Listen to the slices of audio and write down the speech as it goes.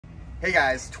Hey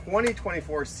guys,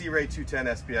 2024 Sea Ray 210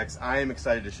 SPX. I am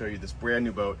excited to show you this brand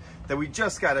new boat that we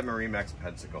just got at MarineMax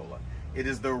Pensacola. It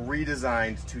is the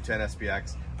redesigned 210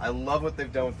 SPX. I love what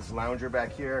they've done with this lounger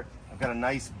back here. I've got a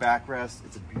nice backrest.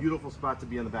 It's a beautiful spot to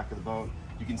be on the back of the boat.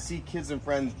 You can see kids and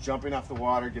friends jumping off the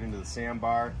water, getting to the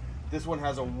sandbar. This one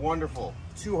has a wonderful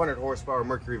 200 horsepower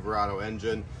Mercury Verado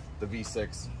engine, the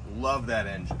V6. Love that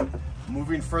engine.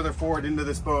 Moving further forward into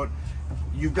this boat,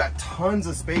 you've got tons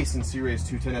of space in Sea Ray's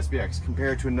 210 SPX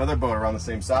compared to another boat around the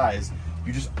same size.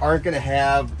 You just aren't going to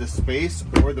have the space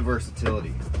or the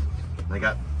versatility. I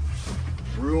got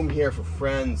room here for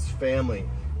friends, family,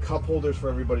 cup holders for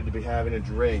everybody to be having a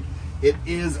drink. It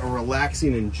is a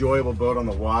relaxing, enjoyable boat on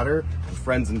the water for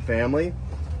friends and family.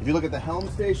 If you look at the helm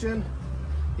station,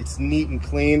 it's neat and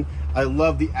clean. I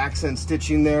love the accent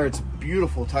stitching there. It's a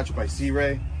beautiful touch by Sea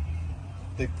Ray.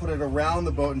 They put it around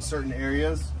the boat in certain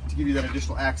areas to give you that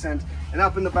additional accent. And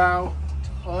up in the bow,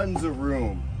 tons of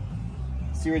room.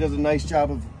 Sea Ray does a nice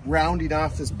job of rounding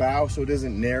off this bow so it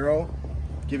isn't narrow,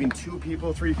 giving 2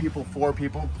 people, 3 people, 4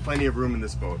 people, plenty of room in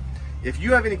this boat. If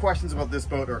you have any questions about this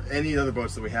boat or any other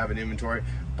boats that we have in inventory,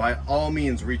 by all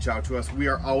means reach out to us. We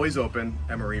are always open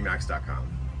at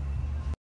MarineMax.com.